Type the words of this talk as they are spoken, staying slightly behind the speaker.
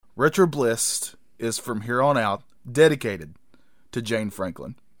Retro Bliss is from here on out dedicated to Jane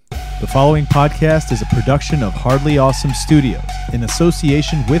Franklin. The following podcast is a production of Hardly Awesome Studios in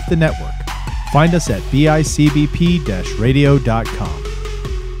association with the network. Find us at bicbp-radio.com.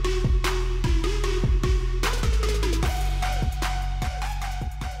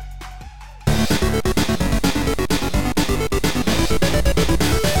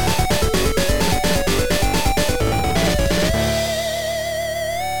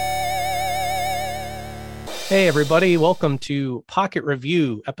 Hey everybody, welcome to Pocket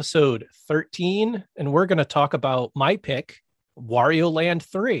Review episode 13, and we're going to talk about my pick, Wario Land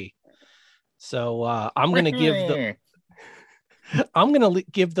 3. So I'm going to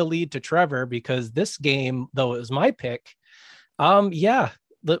give the lead to Trevor because this game, though it was my pick,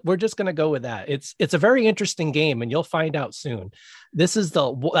 we're just going to go with that. It's a very interesting game, and you'll find out soon.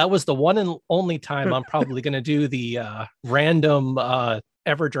 That was the one and only time I'm probably going to do the random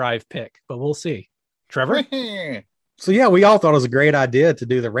EverDrive pick, but we'll see. Trevor? So yeah, we all thought it was a great idea to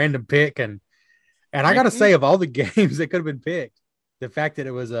do the random pick, and I gotta say, of all the games that could have been picked, the fact that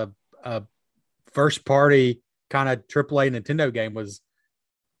it was a first party kind of AAA Nintendo game was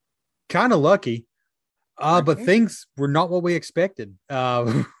kind of lucky. But things were not what we expected.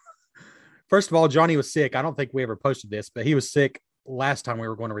 First of all, Johnny was sick. I don't think we ever posted this, but he was sick last time we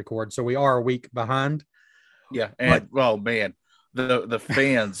were going to record, so we are a week behind. Yeah, and the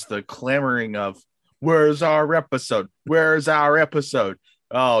fans, the clamoring of where's our episode? Where's our episode?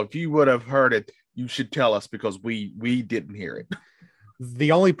 Oh, if you would have heard it, you should tell us because we didn't hear it.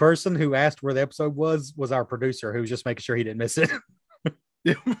 The only person who asked where the episode was our producer, who was just making sure he didn't miss it.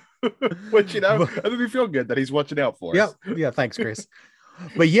 Which, I think we feel good that he's watching out for us. Yeah, thanks, Chris.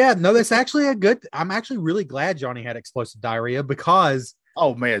 But yeah, no, that's actually I'm actually really glad Johnny had explosive diarrhea because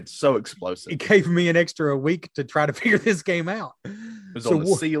oh man, it's so explosive. It gave me an extra week to try to figure this game out. It was on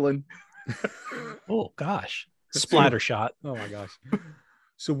the ceiling. Oh gosh, splatter shot. Oh my gosh.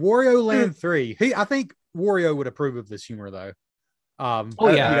 So Wario Land 3. I think Wario would approve of this humor though.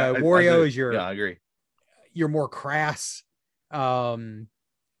 Wario is your I agree. Your more crass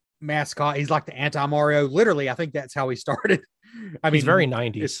mascot. He's like the anti-Mario. Literally, I think that's how he started. I mean, he's very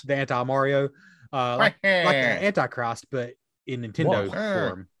 90s. It's the anti-Mario, like the Antichrist, but in Nintendo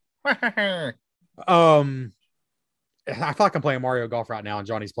form. I feel like I'm playing Mario Golf right now, and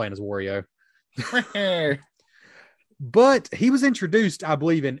Johnny's playing as Wario. But he was introduced, I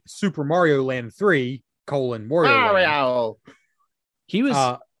believe, in Super Mario Land 3, Wario Land. He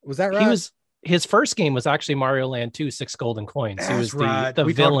was was that right? His first game was actually Mario Land 2, 6 Golden Coins. That's he was right. the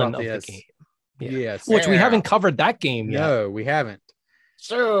villain of the game. Yeah. Yes. Which we haven't covered that game yet. No, we haven't.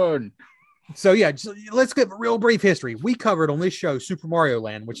 Soon. So yeah, let's get a real brief history. We covered on this show Super Mario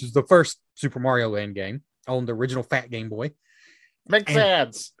Land, which is the first Super Mario Land game on the original Fat Game Boy. Makes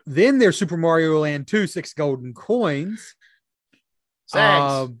sense. Then there's Super Mario Land 2, 6 Golden Coins.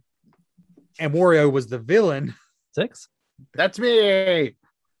 And Wario was the villain. 6? That's me.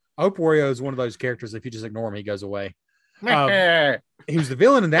 I hope Wario is one of those characters. If you just ignore him, he goes away. He was the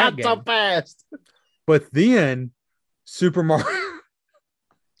villain in that game. Not so fast. But then Super Mario.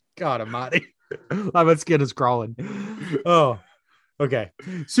 God almighty. My skin is crawling. Oh, okay.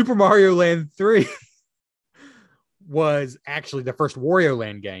 Super Mario Land 3 was actually the first Wario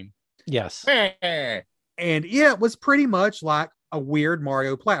Land game. Yes. And it was pretty much like a weird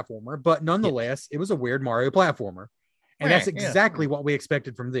Mario platformer, but nonetheless, it was a weird Mario platformer. And that's exactly what we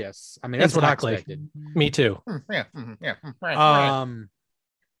expected from this. I mean, that's what I expected. Me too.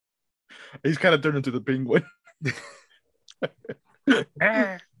 He's kind of turned into the penguin.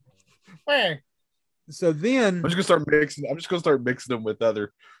 So then I'm just gonna start mixing them with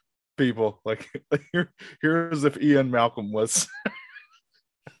other people. Like here's if Ian Malcolm was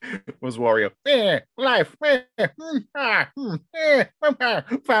Wario. Life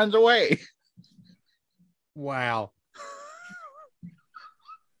finds a way. Wow.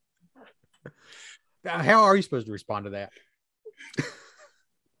 How are you supposed to respond to that? I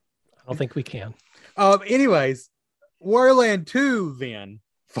don't think we can. Anyways, Wario Land 2 then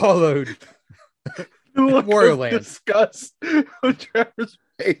followed Wario Land. Disgust on Trevor's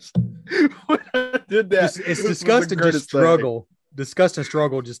face when I did that. It's disgust and just struggle. Disgust and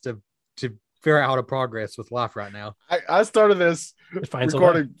struggle just to figure out how to progress with life right now. I started this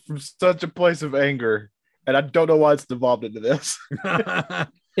recording from such a place of anger, and I don't know why it's devolved into this.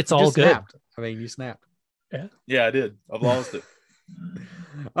 It's all good. Snapped. I mean, you snapped. Yeah, I did. I've lost it.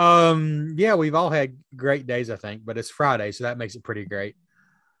 Yeah, we've all had great days, I think, but it's Friday, so that makes it pretty great.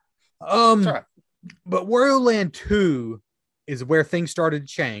 Right. But Wario Land 2 is where things started to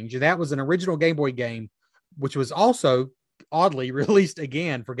change. That was an original Game Boy game, which was also oddly released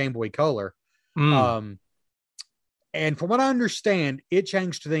again for Game Boy Color. And from what I understand, it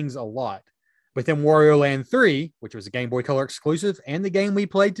changed things a lot. But then Wario Land 3, which was a Game Boy Color exclusive, and the game we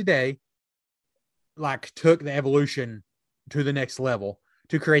played today, like took the evolution to the next level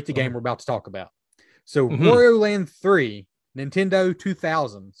to create the game we're about to talk about. So Wario Land 3, Nintendo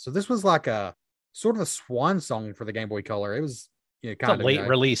 2000. So this was like a sort of a swan song for the Game Boy Color. It was kind of a late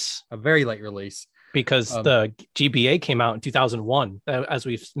release, a very late release, because the GBA came out in 2001, as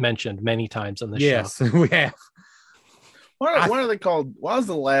we've mentioned many times on the show. Yes, we have. What are they called? What was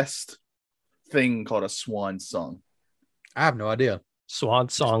the last thing called a swan song? I have no idea. Swan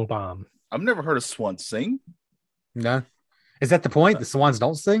Song Bomb. I've never heard a swan sing. No. Is that the point? The swans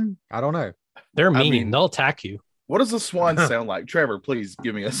don't sing? I don't know. They're mean. They'll attack you. What does a swan sound like? Trevor, please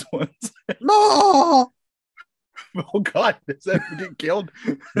give me a swan sound. No! Oh, God. Does that get killed?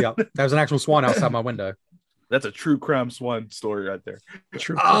 Yeah, there's an actual swan outside my window. That's a true crime swan story right there.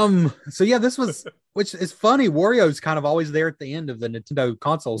 True. So yeah, this was, which is funny. Wario's kind of always there at the end of the Nintendo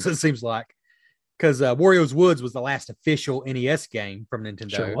consoles, it seems like, because Wario's Woods was the last official NES game from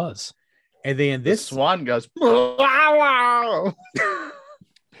Nintendo. Sure was. And then this swan goes. I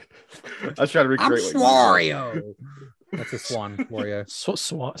was trying to recreate. I'm Wario. That's a swan, Wario.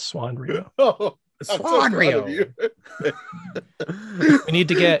 Swan Rio. Oh, Swan Rio. We need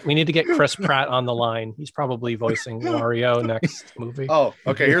to get Chris Pratt on the line. He's probably voicing Wario next movie. Oh,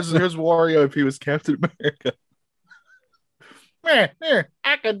 okay. Here's Wario if he was Captain America. Man, here,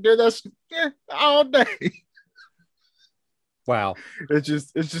 I could do this all day. Wow. It's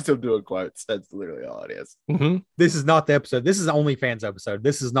just him doing quotes. That's literally all it is. Mm-hmm. This is not the episode. This is the OnlyFans episode.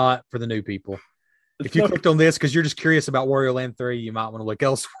 This is not for the new people. If you clicked on this because you're just curious about Wario Land 3, you might want to look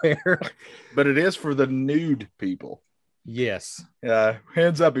elsewhere. But it is for the nude people. Yes.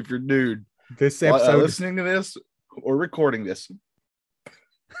 Hands up if you're nude. This episode listening to this or recording this.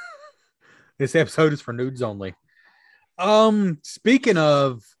 This episode is for nudes only. Speaking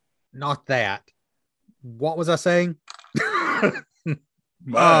of not that, what was I saying?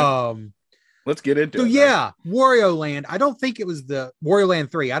 Let's get into it. So yeah, Wario Land. I don't think it was the Wario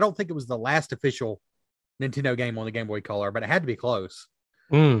Land 3. I don't think it was the last official Nintendo game on the Game Boy Color, but it had to be close.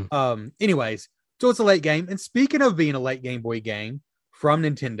 Anyways, so it's a late game. And speaking of being a late Game Boy game from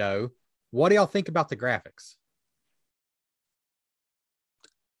Nintendo, what do y'all think about the graphics?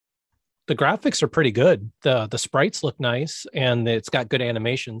 The graphics are pretty good. The sprites look nice, and it's got good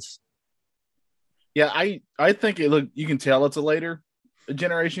animations. Yeah, I think you can tell it's a later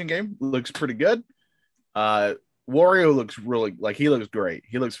generation game. It looks pretty good. Wario looks he looks great.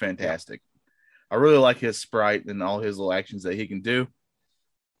 He looks fantastic. I really like his sprite and all his little actions that he can do.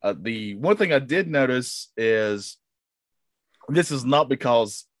 The one thing I did notice is this is not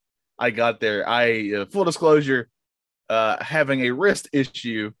because I got there. Full disclosure, having a wrist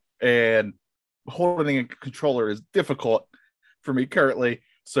issue and holding a controller is difficult for me currently.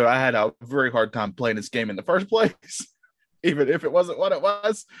 So I had a very hard time playing this game in the first place, even if it wasn't what it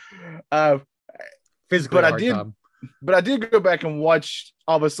was. Physically, but I did go back and watch,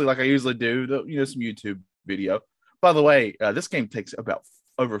 obviously, like I usually do, some YouTube video. By the way, this game takes about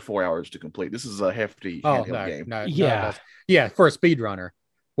over 4 hours to complete. This is a hefty handheld game. Yeah, for a speedrunner.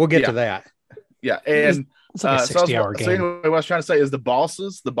 We'll get to that. Yeah, and it's like a 60-hour game. So anyway, what I was trying to say is the boss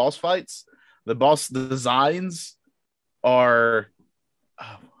fights, the boss designs are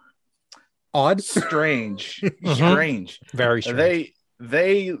odd, strange, very strange.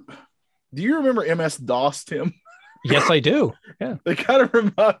 They do you remember MS-DOS, Tim? Yes, I do. Yeah, they kind of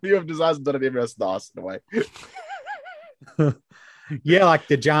remind me of designs done in MS-DOS in a way. Yeah, like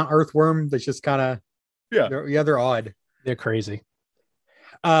the giant earthworm that's just kind of they're odd. They're crazy.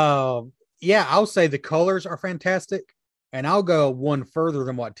 Yeah, I'll say the colors are fantastic, and I'll go one further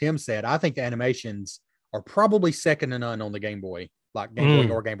than what Tim said. I think the animations are probably second to none on the Game Boy, like Game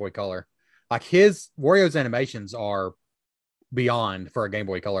Boy or Game Boy Color. Like Wario's animations are beyond for a Game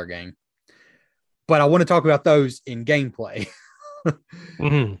Boy Color game. But I want to talk about those in gameplay. So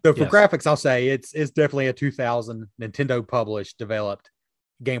for graphics, I'll say it's definitely a 2000 Nintendo published, developed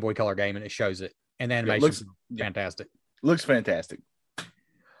Game Boy Color game, and it shows it. And the animation looks fantastic. Looks fantastic.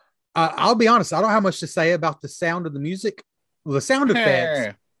 I'll be honest, I don't have much to say about the sound of the music. Well, the sound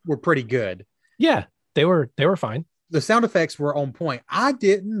effects were pretty good. Yeah, they were fine. The sound effects were on point. I'll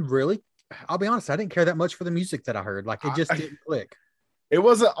be honest, I didn't care that much for the music that I heard. Like, it just didn't click. It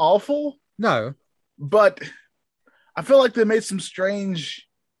wasn't awful. No. But I feel like they made some strange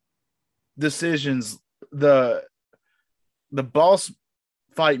decisions. The boss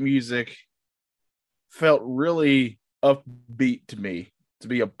fight music felt really upbeat to me to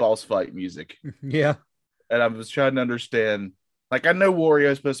be a boss fight music. Yeah. and I was trying to understand. Like, I know Wario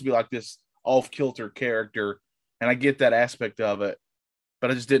is supposed to be like this off kilter character, and I get that aspect of it,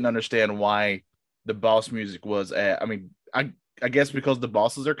 but I just didn't understand why the boss music was at. I mean, I guess because the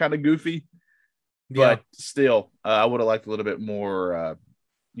bosses are kind of goofy, but still, I would have liked a little bit more.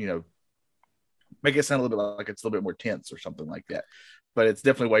 Make it sound a little bit like it's a little bit more tense or something like that. But it's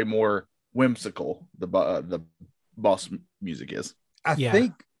definitely way more whimsical. The boss music is. I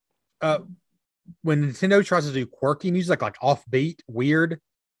think when Nintendo tries to do quirky music, like offbeat, weird,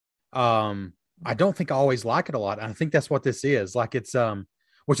 I don't think I always like it a lot. And I think that's what this is. Like it's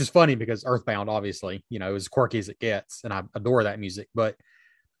which is funny because Earthbound, obviously, is quirky as it gets, and I adore that music. But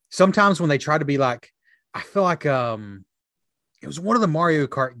sometimes when they try to be like, I feel like it was one of the Mario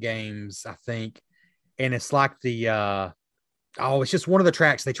Kart games, I think, and it's like the it's just one of the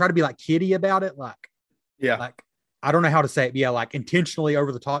tracks. They try to be like kiddie about it, like I don't know how to say it. Yeah, like intentionally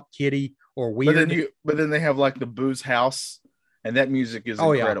over the top kiddie or weird. But then they have like the Boo's House, and that music is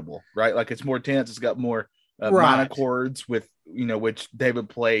incredible, right? Like it's more tense. It's got more minor chords with which David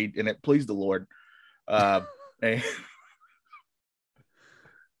played, and it pleased the Lord. And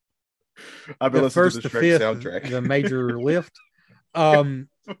I've been listening to the Shrek soundtrack, the major lift.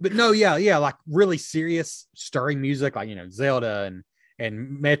 But no, like really serious, stirring music, like Zelda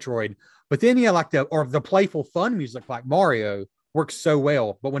and Metroid. But then like the playful, fun music like Mario works so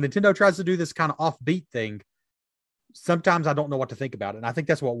well. But when Nintendo tries to do this kind of offbeat thing, sometimes I don't know what to think about it. And I think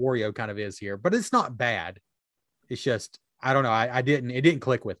that's what Wario kind of is here. But it's not bad. It's just I don't know. It didn't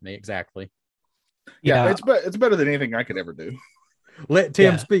click with me exactly. Yeah, it's better than anything I could ever do. Let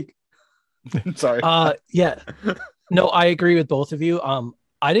Tim speak. Sorry. No, I agree with both of you.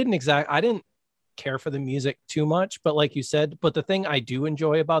 I didn't care for the music too much, but like you said, but the thing I do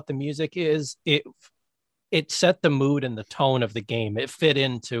enjoy about the music is it set the mood and the tone of the game. It fit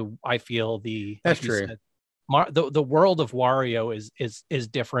into, I feel, that's true. The world of Wario is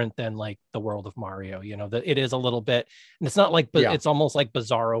different than like the world of Mario. It is a little bit, and it's not like, it's almost like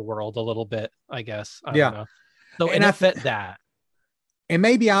Bizarro World a little bit, I guess. I don't know. So and I fit that. And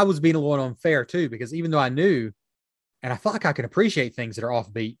maybe I was being a little unfair too, because even though I knew, and I felt like I could appreciate things that are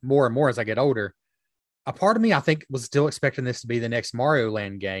offbeat more and more as I get older, a part of me, I think, was still expecting this to be the next Mario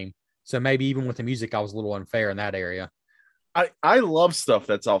Land game. So maybe even with the music, I was a little unfair in that area. I love stuff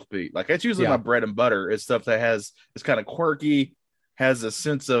that's offbeat. Like that's usually my bread and butter. It's stuff that it's kind of quirky, has a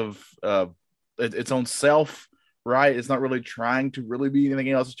sense of its own self, right? It's not really trying to really be anything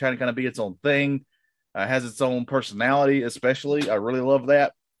else. It's trying to kind of be its own thing. Has its own personality, especially. I really love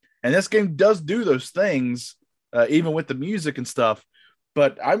that. And this game does do those things, even with the music and stuff.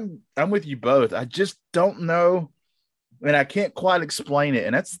 But I'm with you both. I just don't know, and I can't quite explain it.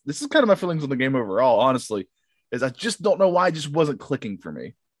 And this is kind of my feelings on the game overall, honestly, is I just don't know why it just wasn't clicking for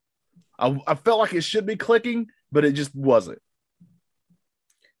me. I felt like it should be clicking, but it just wasn't.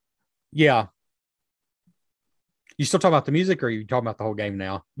 Yeah. You still talking about the music, or are you talking about the whole game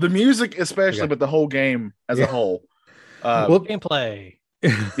now? The music, especially, but the whole game as a whole. Gameplay.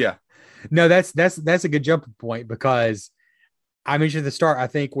 Yeah. No, that's a good jumping point, because I mentioned at the start, I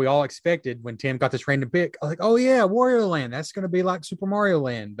think we all expected when Tim got this random pick, I was like, oh yeah, Wario Land, that's going to be like Super Mario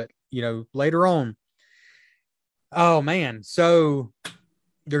Land. But later on, oh man, so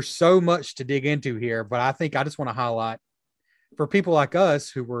there's so much to dig into here, but I think I just want to highlight for people like us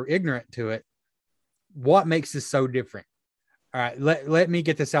who were ignorant to it, what makes this so different. All right, let me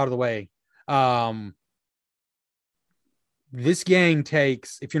get this out of the way. This game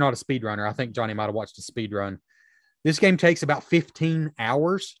takes, if you're not a speedrunner, I think Johnny might have watched a speed run. This game takes about 15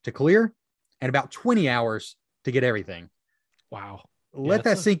 hours to clear and about 20 hours to get everything. Wow. Let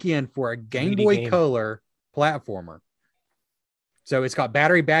that sink in for a Game Boy Color platformer. So it's got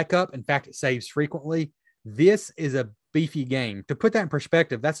battery backup. In fact, it saves frequently. This is a beefy game. To put that in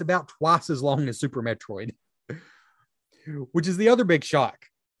perspective, that's about twice as long as Super Metroid, which is the other big shock.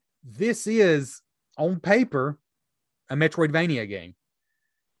 This is, on paper, a Metroidvania game.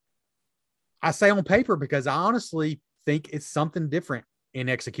 I say on paper because I honestly think it's something different in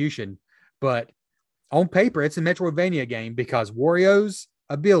execution. But on paper, it's a Metroidvania game because Wario's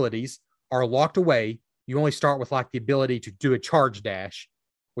abilities are locked away. You only start with like the ability to do a charge dash,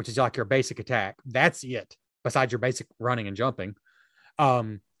 which is like your basic attack. That's it, besides your basic running and jumping.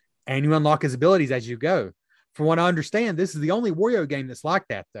 And you unlock his abilities as you go. From what I understand, this is the only Wario game that's like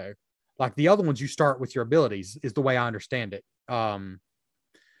that, though. Like the other ones, you start with your abilities, is the way I understand it.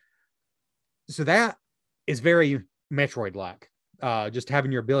 So that is very Metroid-like, just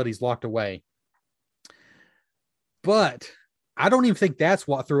having your abilities locked away. But I don't even think that's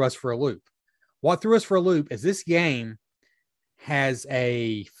what threw us for a loop. What threw us for a loop is this game has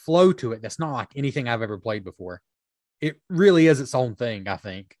a flow to it that's not like anything I've ever played before. It really is its own thing, I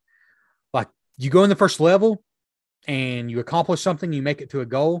think. Like, you go in the first level and you accomplish something, you make it to a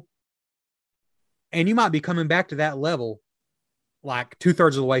goal, and you might be coming back to that level like 2/3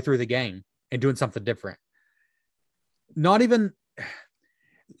 of the way through the game and doing something different. Not even,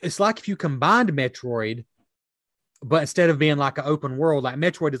 it's like if you combined Metroid, but instead of being like an open world, like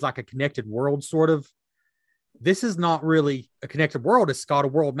Metroid is like a connected world sort of. This is not really a connected world. It's got a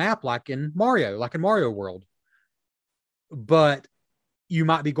world map like in Mario World. But you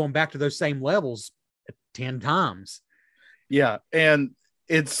might be going back to those same levels 10 times. Yeah. And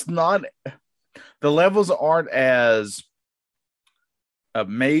it's not, the levels aren't as a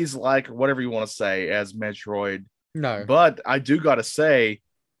maze like, whatever you want to say, as Metroid. No. But I do got to say,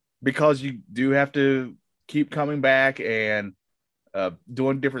 because you do have to keep coming back and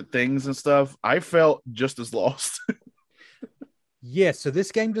doing different things and stuff, I felt just as lost. Yes. So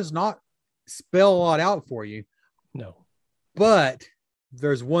this game does not spell a lot out for you. No. But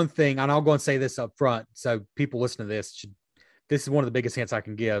there's one thing, and I'll go and say this up front, so people listen to this. This is one of the biggest hints I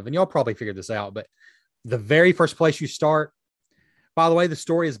can give, and y'all probably figured this out, but the very first place you start, by the way, the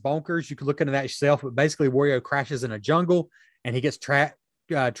story is bonkers. You can look into that yourself, but basically Wario crashes in a jungle, and he gets trapped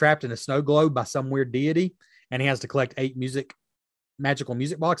in a snow globe by some weird deity, and he has to collect 8 magical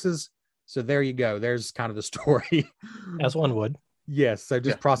music boxes. So there you go. There's kind of the story. As one would. Yes, so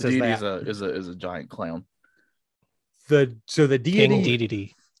just process that. Is a giant clown. The deity, King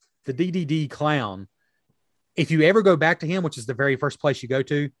DDD. the DDD clown, if you ever go back to him, which is the very first place you go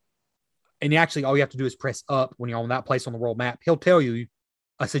to, and actually all you have to do is press up when you're on that place on the world map, he'll tell you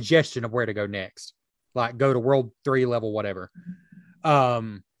a suggestion of where to go next, like go to world 3 level, whatever.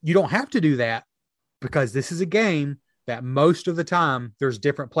 You don't have to do that because this is a game that most of the time there's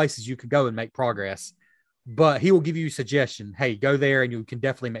different places you could go and make progress, but he will give you a suggestion. Hey, go there and you can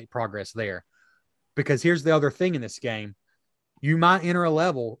definitely make progress there. Because here's the other thing in this game. You might enter a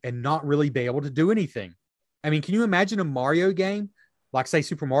level and not really be able to do anything. I mean, can you imagine a Mario game, like say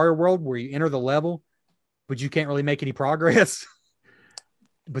Super Mario World, where you enter the level, but you can't really make any progress?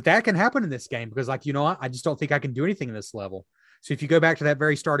 But that can happen in this game because, like, you know what? I just don't think I can do anything in this level. So if you go back to that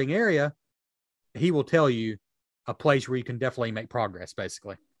very starting area, he will tell you a place where you can definitely make progress,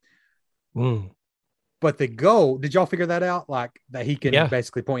 basically. But the goal, did y'all figure that out? Like that he can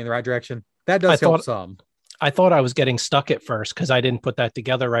basically point you in the right direction? That does help some. I thought I was getting stuck at first because I didn't put that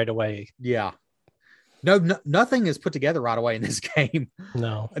together right away. Yeah. No, nothing is put together right away in this game.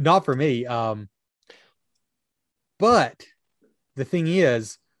 No. Not for me. But the thing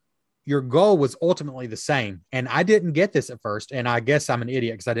is, your goal was ultimately the same. And I didn't get this at first. And I guess I'm an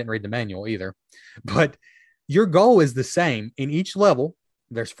idiot because I didn't read the manual either. But your goal is the same. In each level,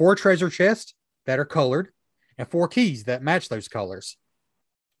 there's 4 treasure chests that are colored and 4 keys that match those colors.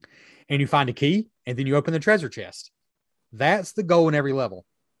 And you find a key, and then you open the treasure chest. That's the goal in every level.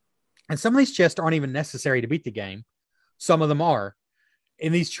 And some of these chests aren't even necessary to beat the game. Some of them are.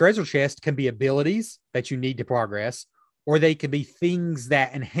 And these treasure chests can be abilities that you need to progress, or they could be things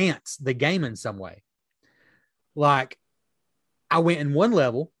that enhance the game in some way. Like, I went in one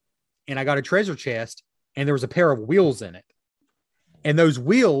level, and I got a treasure chest, and there was a pair of wheels in it. And those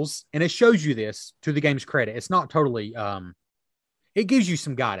wheels, and it shows you this to the game's credit. It's not totally... it gives you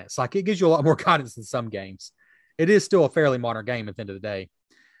some guidance. Like, it gives you a lot more guidance than some games. It is still a fairly modern game at the end of the day.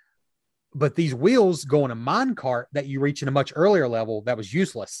 But these wheels go on a mine cart that you reach in a much earlier level that was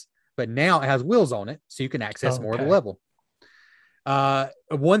useless. But now it has wheels on it, so you can access more of the level.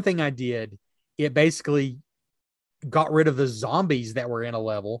 One thing I did, it basically got rid of the zombies that were in a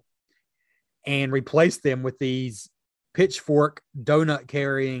level and replaced them with these pitchfork donut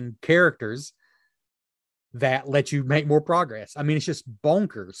carrying characters that let you make more progress. I mean, it's just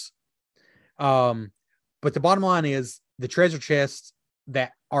bonkers. But the bottom line is the treasure chests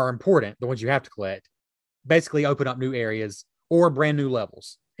that are important, the ones you have to collect, basically open up new areas or brand new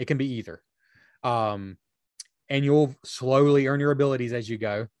levels. It can be either. And you'll slowly earn your abilities as you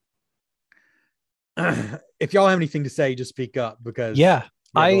go. If y'all have anything to say, just speak up because I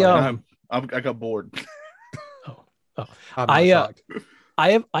got bored.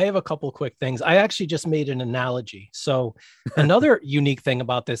 I have a couple quick things. I actually just made an analogy. So another unique thing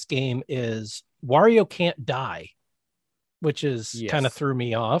about this game is Wario can't die, which is kind of threw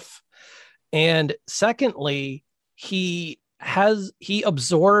me off. And secondly, he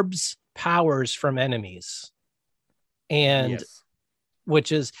absorbs powers from enemies. And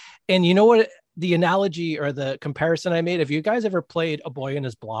which is, and you know what the analogy or the comparison I made? Have you guys ever played A Boy and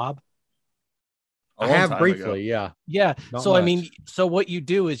His Blob? A I long have time briefly, ago. Yeah. Not So I much. mean, so what you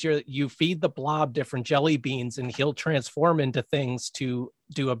do is you feed the blob different jelly beans and he'll transform into things to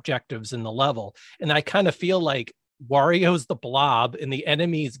do objectives in the level. And I kind of feel like Wario's the blob and the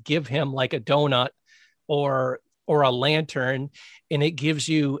enemies give him like a donut or a lantern, and it gives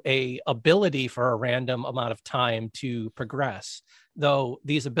you a ability for a random amount of time to progress. Though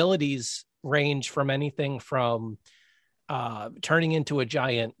these abilities range from anything from turning into a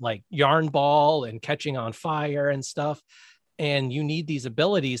giant like yarn ball and catching on fire and stuff. And you need these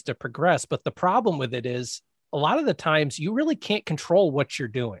abilities to progress. But the problem with it is a lot of the times you really can't control what you're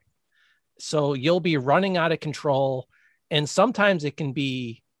doing. So you'll be running out of control. And sometimes it can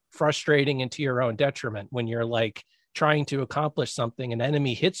be frustrating and to your own detriment when you're like trying to accomplish something, an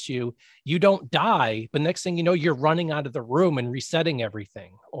enemy hits you, you don't die, but next thing you know, you're running out of the room and resetting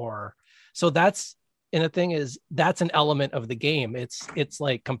everything. Or so that's, and the thing is, that's an element of the game. It's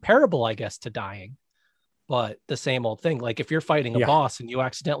like comparable, I guess, to dying, but the same old thing. Like if you're fighting a boss and you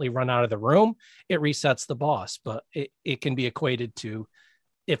accidentally run out of the room, it resets the boss. But it can be equated to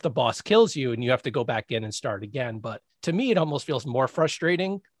if the boss kills you and you have to go back in and start again. But to me, it almost feels more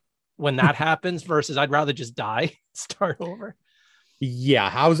frustrating when that happens versus I'd rather just die, start over. Yeah,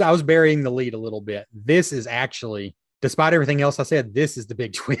 I was burying the lead a little bit. This is actually, despite everything else I said, this is the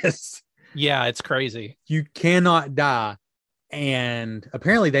big twist. Yeah, it's crazy. You cannot die. And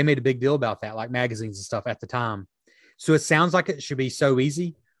apparently they made a big deal about that, like magazines and stuff at the time. So it sounds like it should be so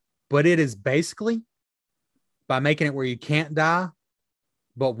easy, but it is basically by making it where you can't die,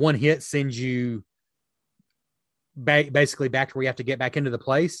 but one hit sends you basically back to where you have to get back into the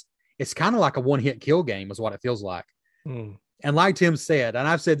place. It's kind of like a one-hit kill game is what it feels like. And like Tim said, and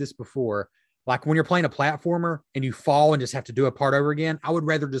I've said this before, like when you're playing a platformer and you fall and just have to do a part over again, I would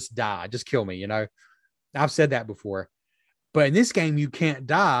rather just die. Just kill me, you know? I've said that before. But in this game, you can't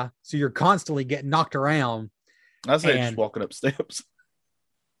die, so you're constantly getting knocked around. I say just walking up steps.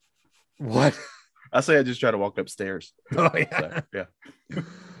 What? I say I just try to walk upstairs. Oh, yeah. So,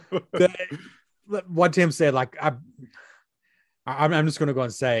 yeah. What Tim said, like, I'm just going to go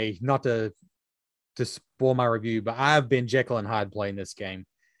and say, not to spoil my review, but I've been Jekyll and Hyde playing this game.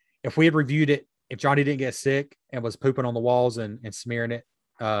 If we had reviewed it, if Johnny didn't get sick and was pooping on the walls and smearing it,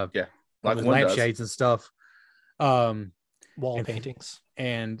 like with lampshades and stuff, wall paintings,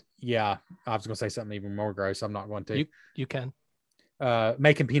 and yeah, I was going to say something even more gross. I'm not going to. You can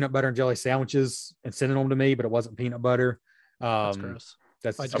making peanut butter and jelly sandwiches and sending them to me, but it wasn't peanut butter. That's gross.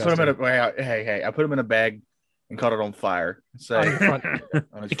 That's I put them in I put them in a bag and caught it on fire. So on your front.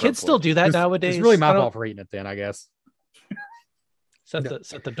 The kids still do that nowadays. It's really my fault for eating it then, I guess. Set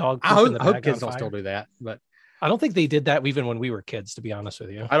the dog. I hope kids don't still do that, but I don't think they did that even when we were kids, to be honest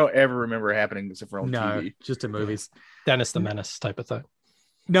with you. I don't ever remember happening except for on TV. Just in movies. Dennis the Menace type of thing.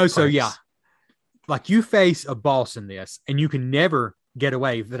 No, so yeah. Like you face a boss in this and you can never get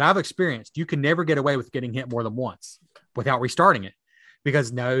away, that I've experienced, you can never get away with getting hit more than once without restarting it.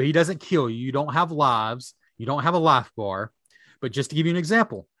 Because no, he doesn't kill you. You don't have lives. You don't have a life bar. But just to give you an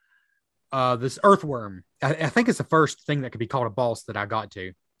example, this earthworm, I think it's the first thing that could be called a boss that I got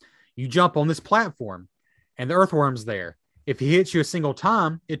to. You jump on this platform and the earthworm's there. If he hits you a single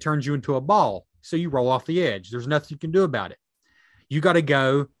time, it turns you into a ball. So you roll off the edge. There's nothing you can do about it. You got to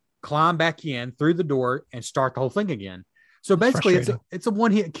go climb back in through the door and start the whole thing again. So basically it's a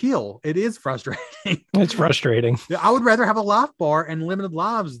one-hit kill. It is frustrating. It's frustrating. I would rather have a life bar and limited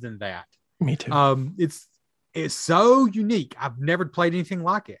lives than that. Me too. It's so unique. I've never played anything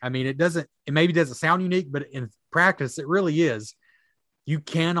like it. I mean, it maybe doesn't sound unique, but in practice, it really is. You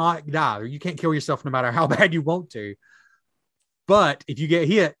cannot die or you can't kill yourself no matter how bad you want to. But if you get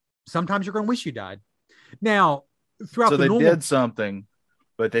hit, sometimes you're going to wish you died. Now, throughout they did something,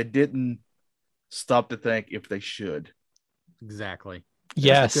 but they didn't stop to think if they should. Exactly.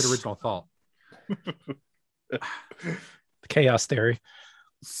 Yes. That's a good original thought. The chaos theory.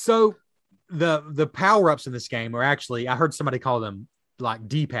 So the power-ups in this game are actually, I heard somebody call them like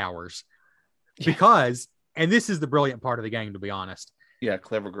D-powers. Because, and this is the brilliant part of the game, to be honest. Yeah,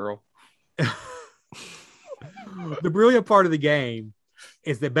 clever girl. The brilliant part of the game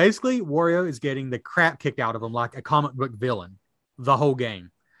is that basically Wario is getting the crap kicked out of him like a comic book villain the whole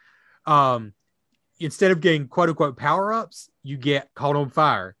game. Instead of getting quote unquote power-ups, you get caught on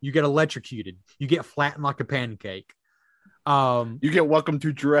fire. You get electrocuted. You get flattened like a pancake. You get welcome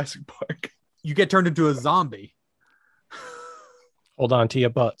to Jurassic Park. You get turned into a zombie. Hold on to your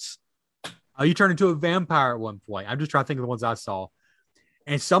butts. You turn into a vampire at one point. I'm just trying to think of the ones I saw.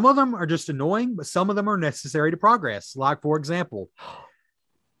 And some of them are just annoying, but some of them are necessary to progress. Like, for example,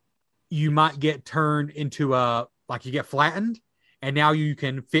 you might get turned into you get flattened and now you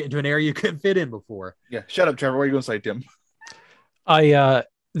can fit into an area you couldn't fit in before. Yeah, shut up, Trevor. What are you going to say, Tim?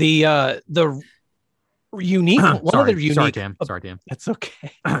 The unique one of the unique. Sorry, Tim. Sorry, Tim. It's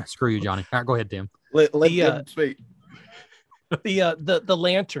okay. Screw you, Johnny. All right, go ahead, Tim. Let Tim speak. The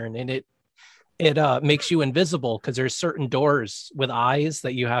lantern, and it makes you invisible because there's certain doors with eyes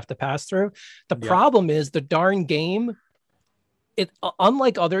that you have to pass through. The problem is the darn game. It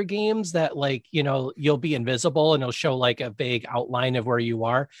unlike other games that, like, you know, you'll be invisible and it'll show like a vague outline of where you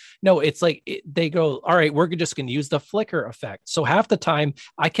are. No, it's like they go, all right, we're just going to use the flicker effect. So half the time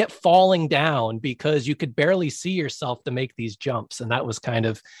I kept falling down because you could barely see yourself to make these jumps, and that was kind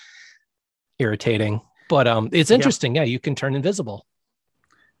of irritating. But it's interesting. Yeah, you can turn invisible.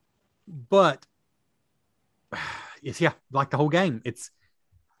 But it's like the whole game. It's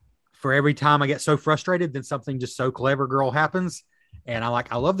for every time I get so frustrated, then something just so clever girl happens. And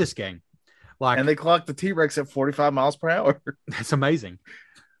I love this game. Like, and they clock the T-Rex at 45 miles per hour. That's amazing.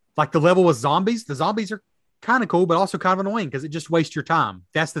 Like the level with zombies, the zombies are kind of cool, but also kind of annoying because it just wastes your time.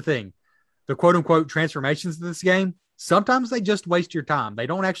 That's the thing. The quote unquote transformations of this game, sometimes they just waste your time. They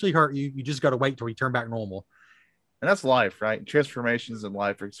don't actually hurt you. You just got to wait till you turn back normal. And that's life, right? Transformations in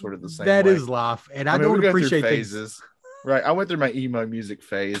life are sort of the same. That way. Is life. And I don't appreciate phases. Right. I went through my emo music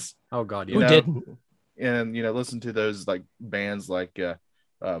phase. Oh God. Who didn't? And, you know, listen to those like bands like, you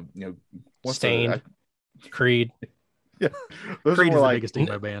know, Stained, Creed. Yeah. Those Creed is the like, biggest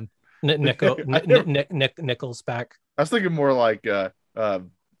emo band. Nickelback. I was thinking more like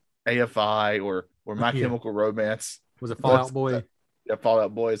AFI or My Chemical Romance. Was it Fall Out Boy? Yeah, Fall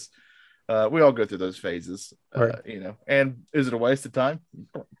Out Boys. We all go through those phases, you know. And is it a waste of time?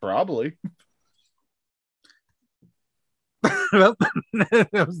 Probably.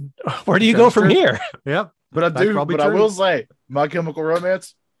 Where do you go from here? Yep. But I will say, My Chemical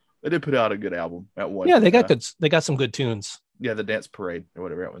Romance, they did put out a good album at one. Yeah, they got some good tunes. Yeah, the Dance Parade or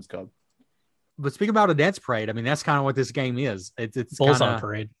whatever that one's called. But speaking about a dance parade, I mean, that's kind of what this game is. It's Bulls on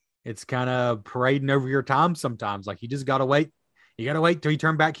Parade. It's kind of parading over your time sometimes. Like, you just got to wait. You got to wait till you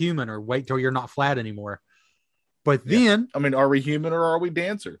turn back human, or wait till you're not flat anymore. But then, I mean, are we human or are we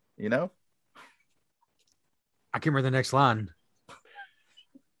dancer? You know? I can't remember the next line.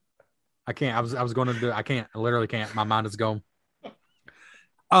 I can't. I was going to do. I can't. I literally can't. My mind is gone.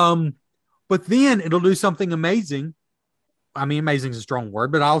 But then it'll do something amazing. I mean, amazing is a strong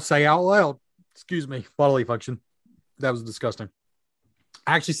word, but I'll say out loud. Excuse me, bodily function. That was disgusting.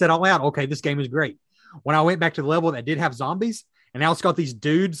 I actually said out loud, okay, this game is great. When I went back to the level that did have zombies, and now it's got these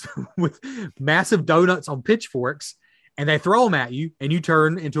dudes with massive donuts on pitchforks, and they throw them at you, and you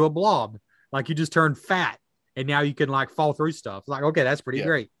turn into a blob. Like, you just turn fat, and now you can like fall through stuff. Like, okay, that's pretty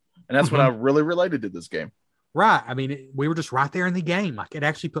great. And that's when I really related to this game. Right. I mean, we were just right there in the game. Like, it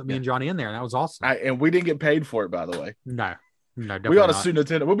actually put me and Johnny in there, and that was awesome. And we didn't get paid for it, by the way. No, we ought to sue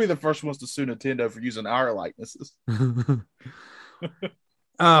Nintendo. We'll be the first ones to sue Nintendo for using our likenesses.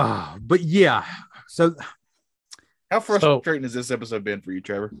 But yeah. So, how frustrating has this episode been for you,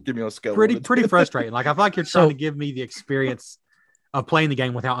 Trevor? Give me a scale. Pretty frustrating. Like, I feel like you're trying to give me the experience of playing the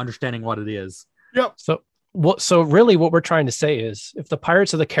game without understanding what it is. Yep. So really what we're trying to say is, if the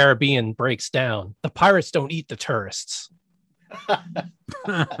Pirates of the Caribbean breaks down, the pirates don't eat the tourists.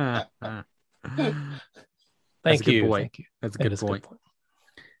 Thank you. That's a good point.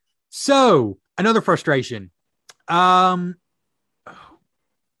 So, another frustration. There's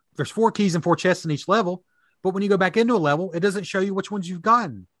 4 keys and 4 chests in each level, but when you go back into a level, it doesn't show you which ones you've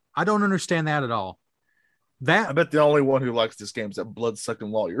gotten. I don't understand that at all. I bet the only one who likes this game is that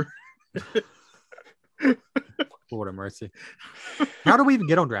blood-sucking lawyer. Lord have mercy. How do we even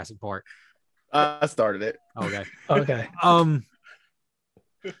get on Jurassic Park? I started it. Okay.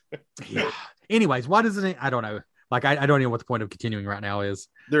 Yeah. Anyways, why doesn't it? I don't know. Like, I don't know what the point of continuing right now is.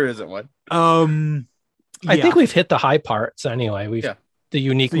 There isn't one. I think we've hit the high parts anyway. The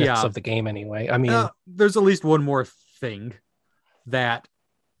uniqueness of the game anyway. I mean, there's at least one more thing that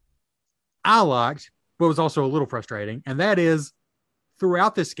I liked, but was also a little frustrating, and that is,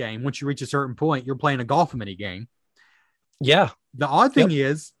 throughout this game, once you reach a certain point, you're playing a golf mini game. Yeah. The odd thing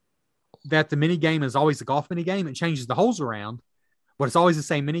is that the mini game is always a golf mini game. It changes the holes around, but it's always the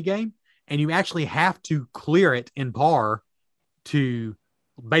same mini game. And you actually have to clear it in par to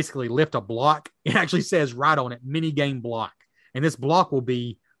basically lift a block. It actually says right on it, mini game block. And this block will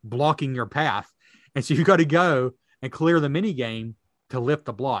be blocking your path. And so you got to go and clear the mini game to lift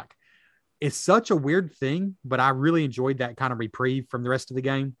the block. It's such a weird thing, but I really enjoyed that kind of reprieve from the rest of the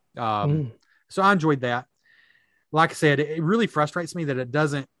game. So I enjoyed that. Like I said, it really frustrates me that it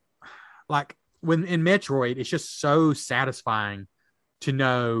doesn't, like, when in Metroid, it's just so satisfying to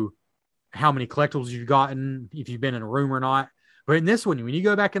know how many collectibles you've gotten, if you've been in a room or not. But in this one, when you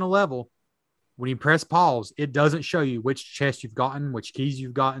go back in a level, when you press pause, it doesn't show you which chest you've gotten, which keys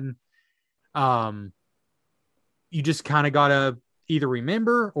you've gotten. You just kind of got to either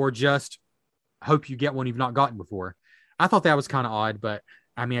remember or just hope you get one you've not gotten before. I thought that was kind of odd, but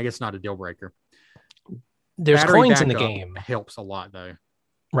I mean, I guess not a deal breaker. There's Battery coins in the backup game, helps a lot though.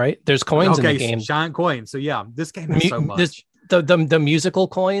 right? There's coins in the game. Giant coins. So yeah, this game has so much. The musical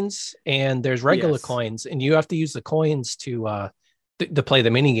coins, and there's regular Yes. coins, and you have to use the coins to play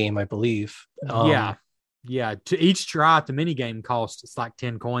the mini game, I believe. Yeah. To each try at the mini game costs it's like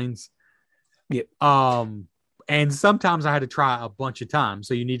 10 coins. Yeah. And sometimes I had to try a bunch of times,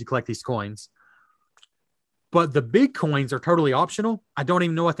 so you need to collect these coins. But the big coins are totally optional. I don't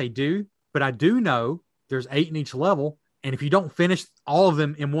even know what they do, but I do know there's 8 in each level, and if you don't finish all of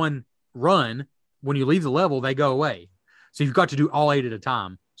them in one run, when you leave the level, they go away. So you've got to do all 8 at a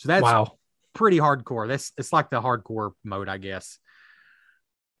time. So that's Wow. pretty hardcore. It's like the hardcore mode, I guess.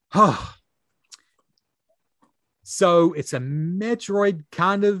 So it's a Metroid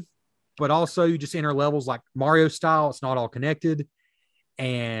kind of, but also you just enter levels like Mario style. It's not all connected,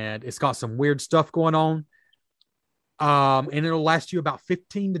 and it's got some weird stuff going on. And it'll last you about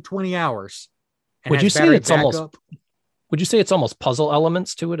 15 to 20 hours. And Would you has say battery it's almost backup. Would you say it's almost puzzle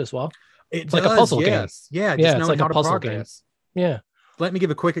elements to it as well? It's like a puzzle game. Yeah, Yeah, just it's knowing like a how to puzzle game. progress. Yeah. Let me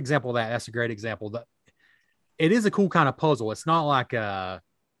give a quick example of that. That's a great example. It is a cool kind of puzzle. It's not like a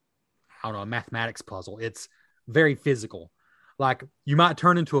mathematics puzzle. It's very physical. Like you might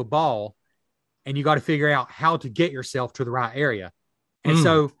turn into a ball and you got to figure out how to get yourself to the right area. And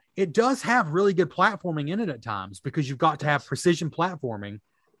so it does have really good platforming in it at times because you've got to have precision platforming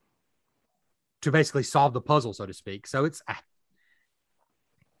to basically solve the puzzle, so to speak. So it's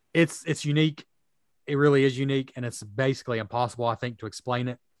unique. It really is unique, and it's basically impossible, I think, to explain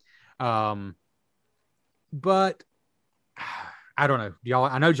it. But I don't know.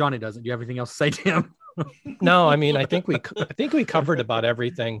 I know Johnny doesn't. Do you have anything else to say, Tim? No, I mean, I think we covered about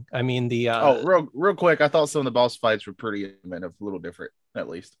everything. I mean, real quick, I thought some of the boss fights were pretty inventive, a little different, at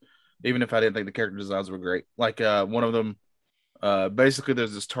least. Even if I didn't think the character designs were great. Like one of them, basically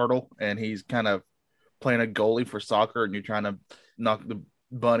there's this turtle, and he's kind of playing a goalie for soccer, and you're trying to knock the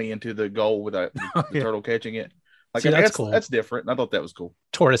bunny into the goal without the turtle catching it. Like, See, I that's guess cool. That's different. I thought that was cool.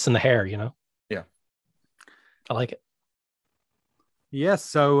 tortoise in the hair, you know? Yeah. I like it. Yes.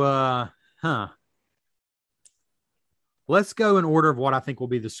 So, let's go in order of what I think will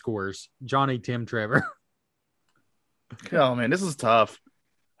be the scores. Johnny, Tim, Trevor. Oh man, this is tough.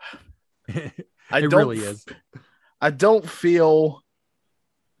 It really is. I don't feel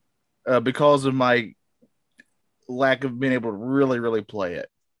because of my lack of being able to really, really play it,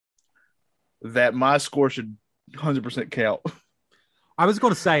 that my score should 100% count. I was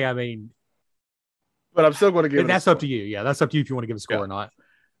going to say, I mean, but I'm still going to give it. That's up to you. Yeah, that's up to you if you want to give a score or not.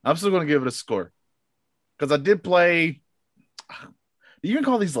 I'm still going to give it a score because I did play. Do you even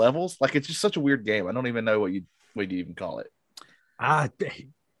call these levels? Like, it's just such a weird game. I don't even know what you even call it.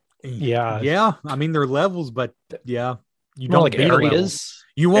 Yeah. I mean, they're levels, but yeah, you More don't like beat a level. areas.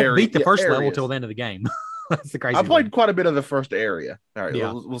 You won't beat the first level areas. till the end of the game. That's the crazy. I played thing. quite a bit of the first area. All right,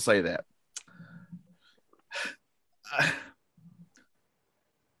 Yeah. we'll say that.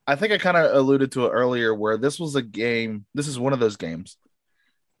 I think I kind of alluded to it earlier where this was a game. This is one of those games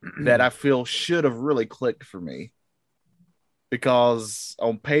that I feel should have really clicked for me because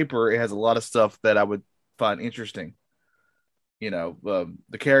on paper, it has a lot of stuff that I would find interesting. You know,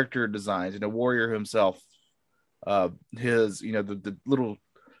 the character designs, Warrior himself, his, the little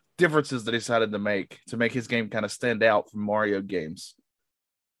differences that he decided to make his game kind of stand out from Mario games.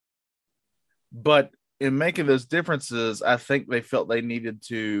 But in making those differences, I think they felt they needed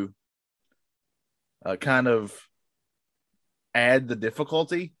to kind of add the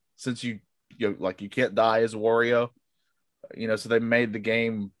difficulty since you can't die as Wario, so they made the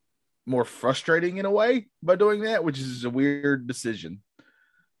game more frustrating in a way by doing that, which is a weird decision,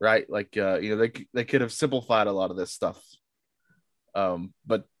 right? Like, they could have simplified a lot of this stuff.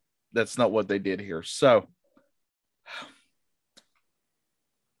 But that's not what they did here. So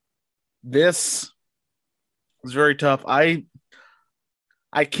this was very tough. I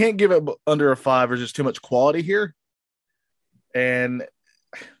can't give it under a 5. There's just too much quality here. And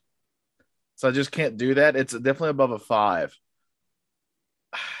so I just can't do that. It's definitely above a 5.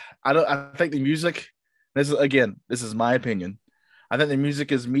 I think the music, this is my opinion. I think the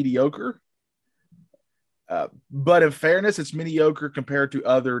music is mediocre. But in fairness, it's mediocre compared to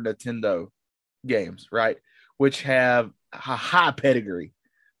other Nintendo games, right? Which have a high pedigree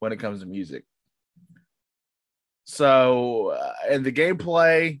when it comes to music. So, and the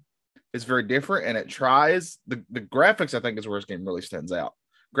gameplay, is very different, and it tries the graphics. I think is where this game really stands out.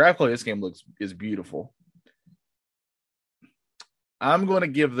 Graphically, this game is beautiful. I'm going to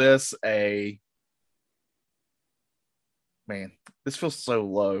give this a man. This feels so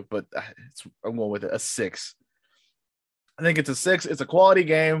low, but I'm going with it, a 6. I think it's a 6. It's a quality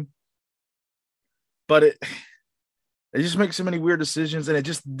game, but it just makes so many weird decisions, and it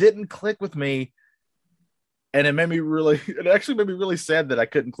just didn't click with me. And it actually made me really sad that I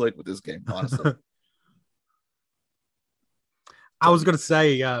couldn't click with this game, honestly. I was going to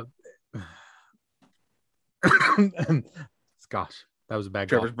say, gosh, that was a bad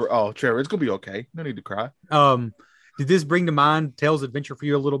call. Trevor, it's going to be okay. No need to cry. Did this bring to mind Tales Adventure for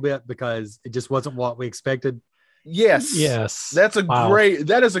you a little bit because it just wasn't what we expected? Yes.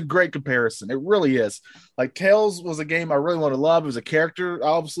 That is a great comparison. It really is. Like, Tales was a game I really want to love. It was a character I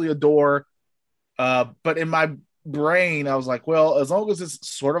obviously adore. But in my brain, I was like, well, as long as it's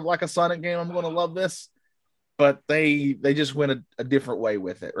sort of like a Sonic game, I'm going to love this. But they just went a different way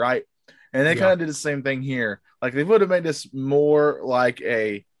with it, right? And they kind of did the same thing here. Like, they would have made this more like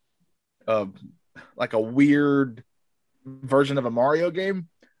a weird version of a Mario game.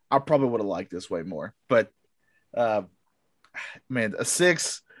 I probably would have liked this way more. But man, a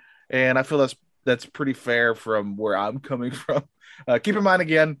 6, and I feel that's pretty fair from where I'm coming from. Keep in mind,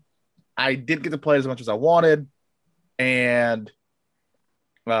 again, I didn't get to play as much as I wanted, and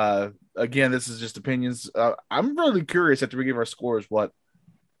again, this is just opinions. I'm really curious after we give our scores what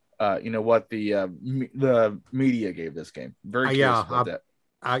the media gave this game. Very curious about that.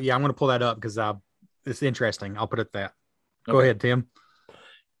 I'm going to pull that up because it's interesting. I'll put it that. Go ahead, Tim.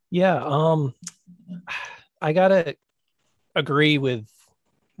 Yeah, I gotta agree with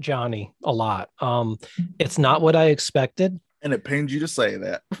Johnny a lot. It's not what I expected. And it pains you to say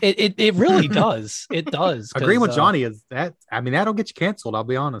that. It really does. It does. Agreeing with Johnny is that. I mean, that'll get you canceled. I'll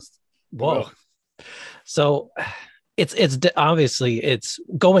be honest. Whoa. So it's obviously it's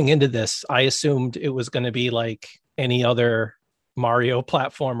going into this. I assumed it was going to be like any other Mario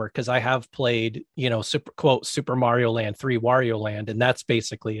platformer because I have played, Super Mario Land 3, Wario Land, and that's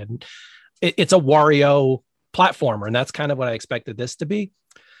basically it's a Wario platformer, and that's kind of what I expected this to be.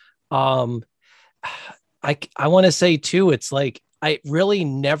 I want to say too, it's like I really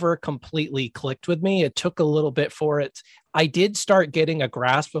never completely clicked with me. It took a little bit for it. I did start getting a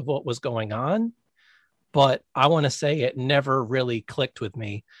grasp of what was going on, but I want to say it never really clicked with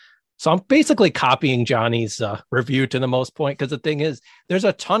me. So I'm basically copying Johnny's review to the most point, because the thing is, there's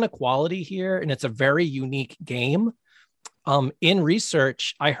a ton of quality here, and it's a very unique game. In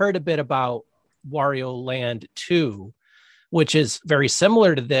research, I heard a bit about Wario Land 2, which is very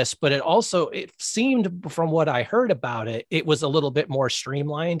similar to this, but it seemed from what I heard about it, it was a little bit more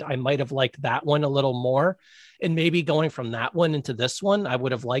streamlined. I might have liked that one a little more, and maybe going from that one into this one, I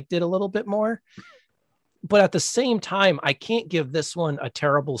would have liked it a little bit more. But at the same time, I can't give this one a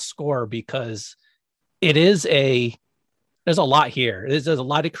terrible score because there's a lot here. There's a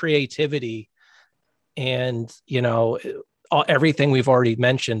lot of creativity, and, everything we've already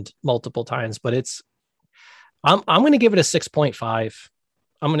mentioned multiple times, but I'm going to give it a 6.5.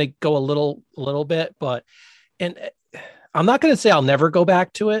 I'm going to go a little bit, and I'm not going to say I'll never go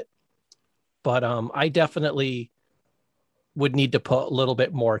back to it, but I definitely would need to put a little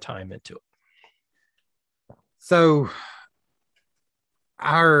bit more time into it. So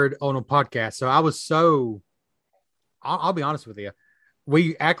I heard on a podcast. So I'll be honest with you.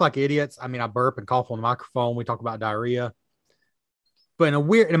 We act like idiots. I mean, I burp and cough on the microphone. We talk about diarrhea, but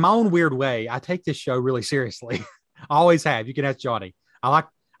in my own weird way, I take this show really seriously. I always have. You can ask Johnny. I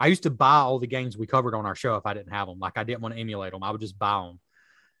used to buy all the games we covered on our show if I didn't have them. Like, I didn't want to emulate them. I would just buy them.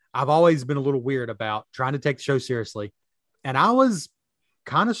 I've always been a little weird about trying to take the show seriously. And I was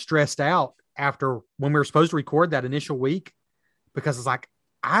kind of stressed out after when we were supposed to record that initial week, because it's like,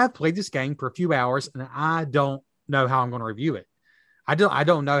 I've played this game for a few hours and I don't know how I'm going to review it. I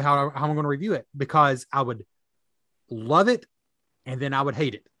don't know how I'm going to review it, because I would love it and then I would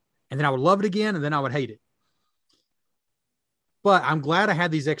hate it. And then I would love it again and then I would hate it. But I'm glad I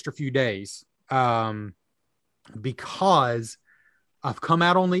had these extra few days because I've come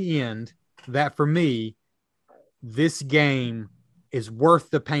out on the end that for me, this game is worth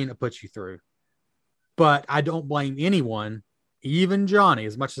the pain it puts you through. But I don't blame anyone, even Johnny,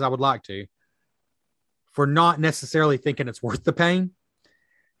 as much as I would like to, for not necessarily thinking it's worth the pain.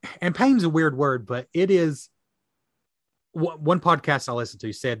 And pain's a weird word, but it is. One podcast I listened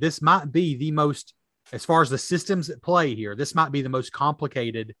to said this might be the most, as far as the systems at play here, this might be the most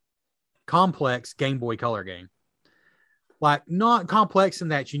complex Game Boy Color game. Like, not complex in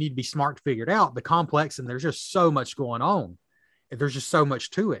that you need to be smart to figure it out, but complex and there's just so much going on. There's just so much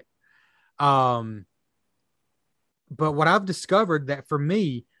to it. But what I've discovered that for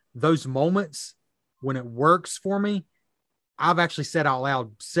me, those moments when it works for me, I've actually said out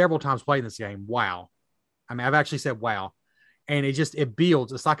loud several times playing this game, wow. I mean, I've actually said, wow. And it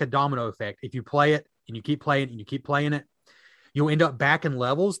builds. It's like a domino effect. If you play it and you keep playing it and you keep playing it, you'll end up back in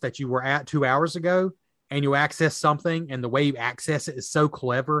levels that you were at 2 hours ago, and you access something, and the way you access it is so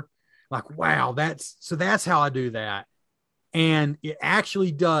clever. Like, wow, that's how I do that. And it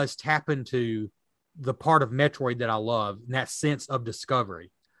actually does tap into the part of Metroid that I love, and that sense of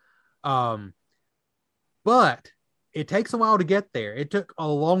discovery. But it takes a while to get there. It took a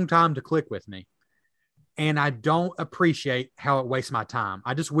long time to click with me. And I don't appreciate how it wastes my time.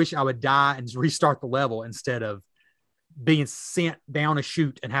 I just wish I would die and restart the level instead of being sent down a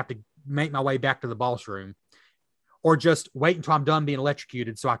chute and have to make my way back to the boss room, or just wait until I'm done being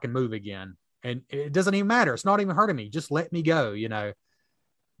electrocuted so I can move again. And it doesn't even matter. It's not even hurting me. Just let me go.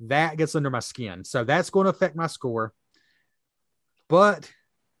 That gets under my skin. So that's going to affect my score. But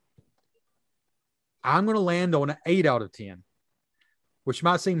I'm going to land on an 8 out of 10, which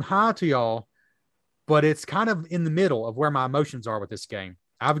might seem high to y'all, but it's kind of in the middle of where my emotions are with this game.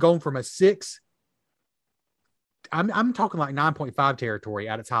 I've gone from a 6. I'm talking like 9.5 territory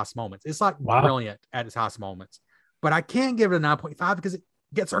at its highest moments. It's like brilliant at its highest moments, but I can't give it a 9.5 because it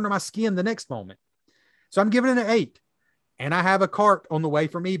gets under my skin the next moment. So I'm giving it an 8, and I have a cart on the way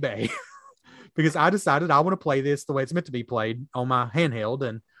from eBay because I decided I want to play this the way it's meant to be played on my handheld.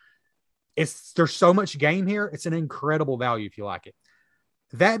 And there's so much game here. It's an incredible value if you like it.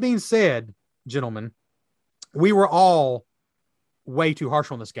 That being said, gentlemen, we were all way too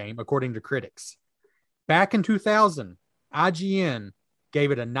harsh on this game, according to critics. Back in 2000, IGN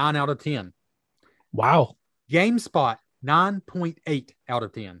gave it a 9 out of 10. Wow. GameSpot, 9.8 out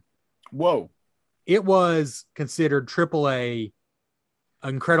of 10. Whoa. It was considered AAA,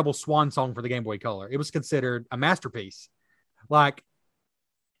 incredible swan song for the Game Boy Color. It was considered a masterpiece. Like,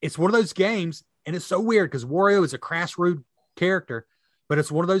 it's one of those games, and it's so weird because Wario is a crass, rude character, but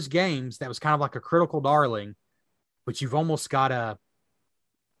it's one of those games that was kind of like a critical darling, but you've almost got to,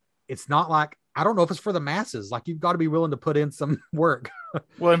 it's not like, I don't know if it's for the masses. Like, you've got to be willing to put in some work.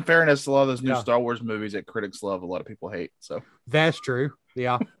 Well, in fairness, a lot of those new Star Wars movies that critics love, a lot of people hate. So that's true.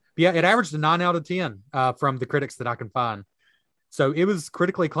 Yeah. Yeah. It averaged a 9 out of 10 from the critics that I can find. So it was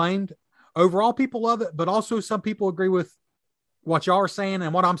critically acclaimed. Overall, people love it, but also some people agree with what y'all are saying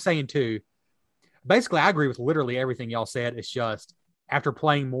and what I'm saying too. Basically, I agree with literally everything y'all said. It's just after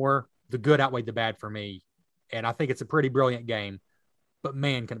playing more, the good outweighed the bad for me. And I think it's a pretty brilliant game, but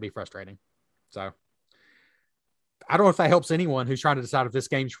man, can it be frustrating. So I don't know if that helps anyone who's trying to decide if this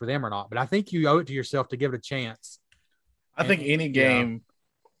game's for them or not, but I think you owe it to yourself to give it a chance. I think any game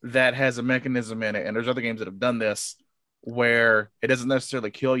that has a mechanism in it, and there's other games that have done this, where it doesn't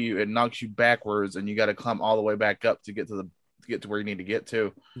necessarily kill you, it knocks you backwards, and you got to climb all the way back up to get to where you need to get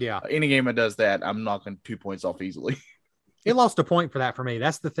to. Yeah. Any game that does that, I'm knocking 2 points off easily. It lost a point for that for me.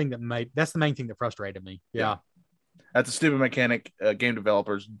 That's the main thing that frustrated me. Yeah. That's a stupid mechanic. Game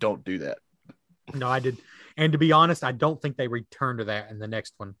developers don't do that. No, I did. And to be honest, I don't think they returned to that in the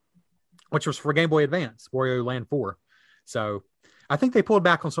next one, which was for Game Boy Advance, Wario Land 4. So I think they pulled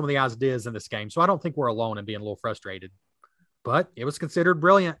back on some of the ideas in this game. So I don't think we're alone in being a little frustrated, but it was considered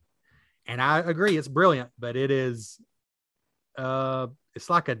brilliant. And I agree, it's brilliant, but it is, it's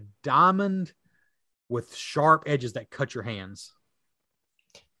like a diamond with sharp edges that cut your hands.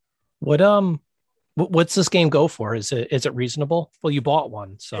 What's this game go for? Is it reasonable? Well, you bought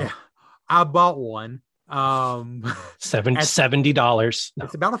one, so yeah, I bought one. $70.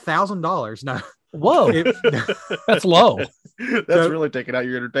 It's about $1,000. No. Whoa, that's low. That's really taking out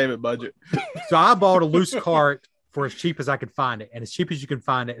your entertainment budget. So I bought a loose cart for as cheap as I could find it, and as cheap as you can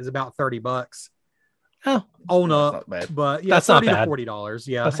find it is about $30. Oh, own up, but yeah, that's $30 not bad. to $40.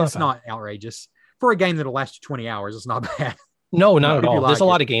 Yeah, it's not outrageous for a game that'll last you 20 hours. It's not bad. No, not at all. There's a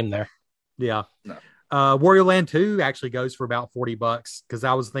lot of game there. Yeah. No. Wario Land 2 actually goes for about $40 because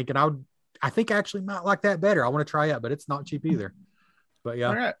I was thinking I think I actually might like that better. I want to try it, but it's not cheap either. But yeah.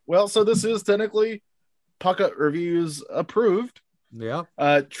 All right. Well, so this is technically Puckett Reviews approved. Yeah.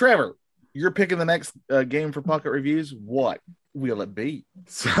 Trevor, you're picking the next game for Puckett Reviews. What will it be?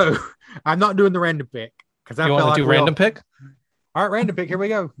 So I'm not doing the random pick because I feel like do random pick. All right, random pick. Here we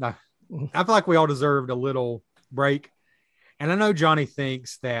go. No, I feel like we all deserved a little break, and I know Johnny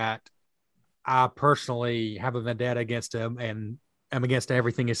thinks that I personally have a vendetta against him and am against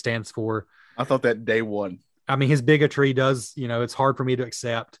everything he stands for. I thought that day one. I mean, his bigotry does, it's hard for me to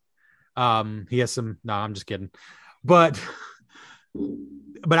accept. He has no, I'm just kidding. But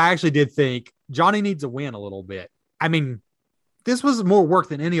I actually did think Johnny needs a win a little bit. I mean, this was more work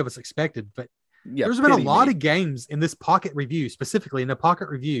than any of us expected, but Yeah, there's been a pity lot me. of games in this pocket review, specifically in the pocket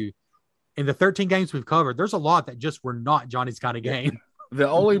review. In the 13 games we've covered, there's a lot that just were not Johnny's kind of game. The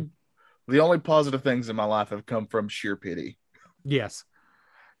only positive things in my life have come from sheer pity. Yes.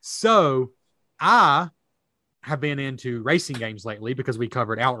 So I have been into racing games lately because we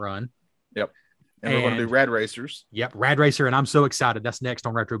covered Outrun. Yep. And we're going to do Rad Racers. Yep, Rad Racer, and I'm so excited. That's next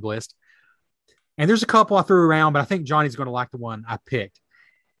on Retro Bliss. And there's a couple I threw around, but I think Johnny's going to like the one I picked.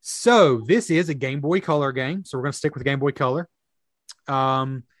 So this is a Game Boy Color game. So we're going to stick with Game Boy Color.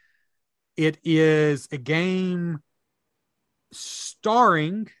 It is a game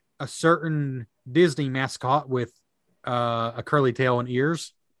starring a certain Disney mascot with a curly tail and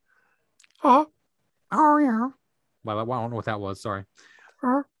ears. Oh yeah. Well, I don't know what that was. Sorry.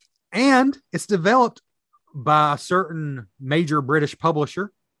 And it's developed by a certain major British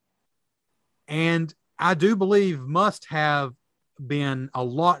publisher. And I do believe must have been a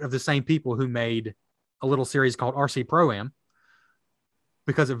lot of the same people who made a little series called RC Pro-Am,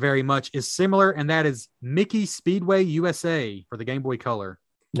 because it very much is similar. And that is Mickey Speedway USA for the Game Boy Color.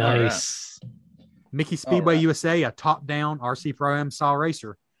 Nice. Mickey Speedway USA, a top-down RC Pro-Am style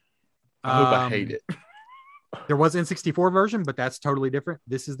racer. I hope I hate it. There was an N64 version, but that's totally different.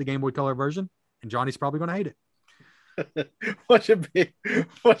 This is the Game Boy Color version, and Johnny's probably going to hate it. What should be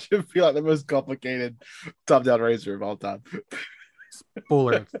like the most complicated top-down racer of all time?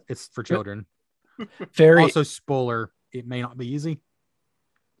 Spoiler, it's for children. Very Also, spoiler, it may not be easy.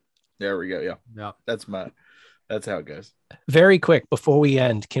 There we go. Yeah, Yeah. That's how it goes. Very quick before we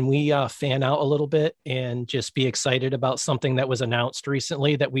end, can we fan out a little bit and just be excited about something that was announced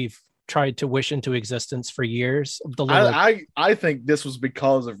recently that we've tried to wish into existence for years? I think this was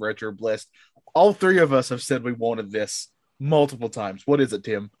because of Retro Bliss. All three of us have said we wanted this multiple times. What is it,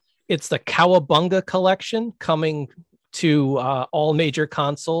 Tim? It's the Cowabunga collection coming to all major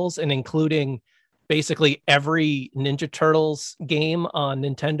consoles and including basically every Ninja Turtles game on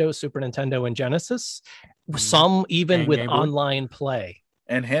Nintendo, Super Nintendo, and Genesis. Some even And with Game Boy. online play.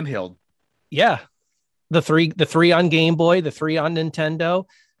 And handheld. Yeah, the three on Game Boy, the three on Nintendo,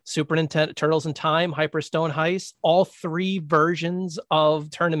 Super Nintendo, Turtles in Time, Hyperstone Heist, all three versions of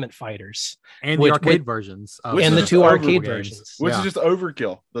Tournament Fighters, And Which- the arcade versions. Which and is the just two over arcade games. versions. Which Yeah. is just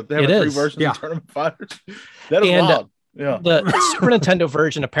overkill. That they have It three is. versions Yeah. of Tournament Fighters. That is And, wild. Yeah. The Super Nintendo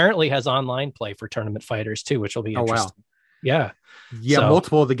version apparently has online play for Tournament Fighters too, which will be Oh, wow. interesting. Yeah. Yeah, So-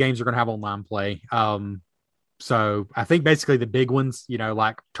 multiple of the games are going to have online play. So I think basically the big ones,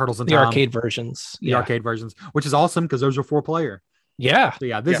 like Turtles in The Time, arcade versions. the Yeah. arcade versions, which is awesome because those are 4-player. Yeah. So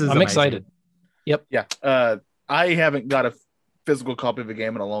yeah, this Yeah, is I'm amazing. excited. Yeah. I haven't got a physical copy of a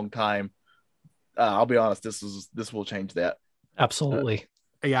game in a long time. I'll be honest, this will change that. Absolutely.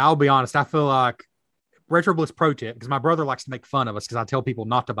 Yeah, I'll be honest. I feel like Retro Bliss pro tip, because my brother likes to make fun of us because I tell people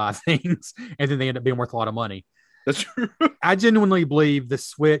not to buy things and then they end up being worth a lot of money. That's true. I genuinely believe the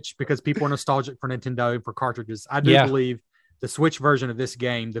Switch, because people are nostalgic for Nintendo for cartridges. I do Yeah. believe the Switch version of this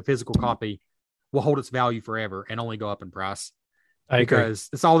game, the physical copy, will hold its value forever and only go up in price. I agree. Because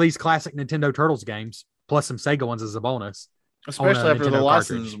it's all these classic Nintendo Turtles games plus some Sega ones as a bonus. Especially after the Nintendo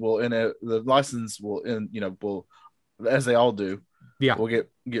license cartridge. will as they all do. Yeah. Will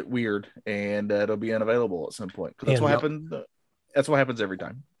get weird and it'll be unavailable at some point. 'Cause that's And- what happened. That's what happens every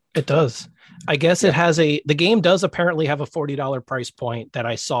time. It does. I guess the game does apparently have a $40 price point that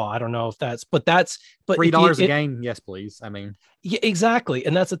I saw. I don't know if that's, but $3 a game, yes, please. I mean, Yeah, exactly.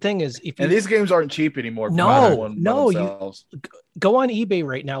 And that's the thing is, if you And these games aren't cheap anymore. for No, everyone by no, you- themselves. go on eBay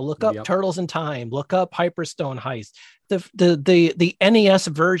right now, look up Yep. Turtles in Time, look up Hyperstone Heist. The NES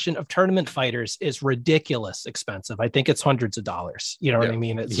version of Tournament Fighters is ridiculous expensive. I think it's hundreds of dollars. You know what Yeah. I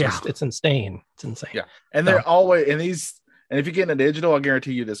mean? It's Yeah. just, it's insane. It's insane. Yeah. And they're always and if you get into digital, I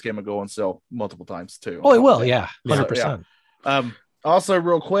guarantee you this game will go on sale multiple times too. Oh, it will. Yeah. Yeah. 100%. Also,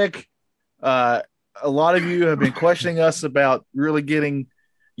 real quick, a lot of you have been questioning us about really getting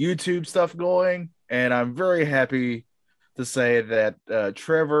YouTube stuff going, and I'm very happy to say that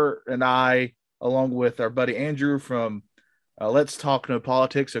Trevor and I, along with our buddy Andrew from Let's Talk No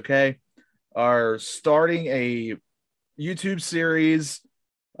Politics, are starting a YouTube series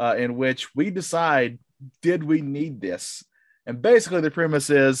in which we decide, did we need this? And basically the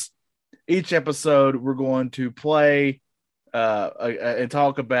premise is each episode we're going to play and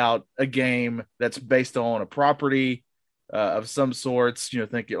talk about a game that's based on a property of some sorts,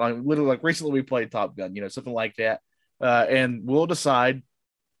 thinking literally like recently we played Top Gun, something like that. And we'll decide,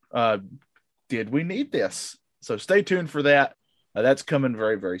 did we need this? So stay tuned for that. That's coming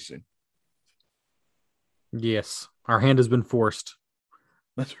very, very soon. yes, our hand has been forced.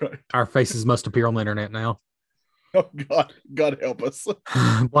 That's right. Our faces must appear on the internet now. Oh God help us.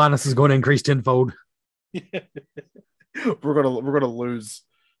 Blindness is going to increase tenfold. We're gonna lose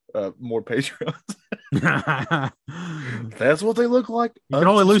more Patreons. That's what they look like. You can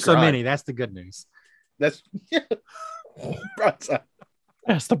only lose so many. That's the good news. That's bright side.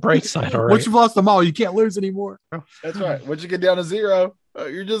 That's the bright side. All right. Once you've lost them all, you can't lose anymore. That's right. Once you get down to 0,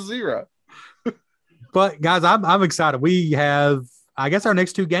 you're just 0. But guys, I'm excited. We have, I guess, our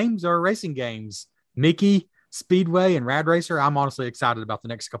next 2 games are racing games. Mickey Speedway and Rad Racer. I'm honestly excited about the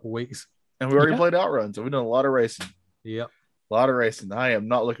next couple weeks. And we already played Outrun, so we've done a lot of racing. Yep. A lot of racing. I am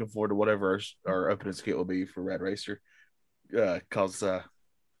not looking forward to whatever our opening skit will be for Rad Racer. Because,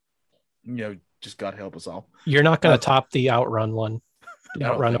 just God help us all. You're not going to top the Outrun one. The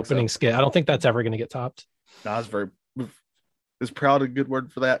Outrun opening so. skit. I don't think that's ever going to get topped. No, it's proud a good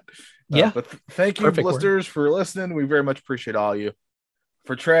word for that. Yeah. But thank you, listeners, for listening. We very much appreciate all you.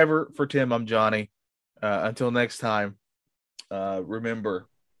 For Trevor, for Tim, I'm Johnny. Until next time, remember,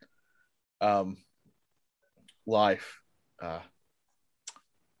 life,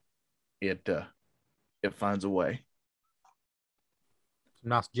 it finds a way. Some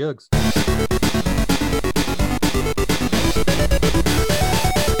nice jugs.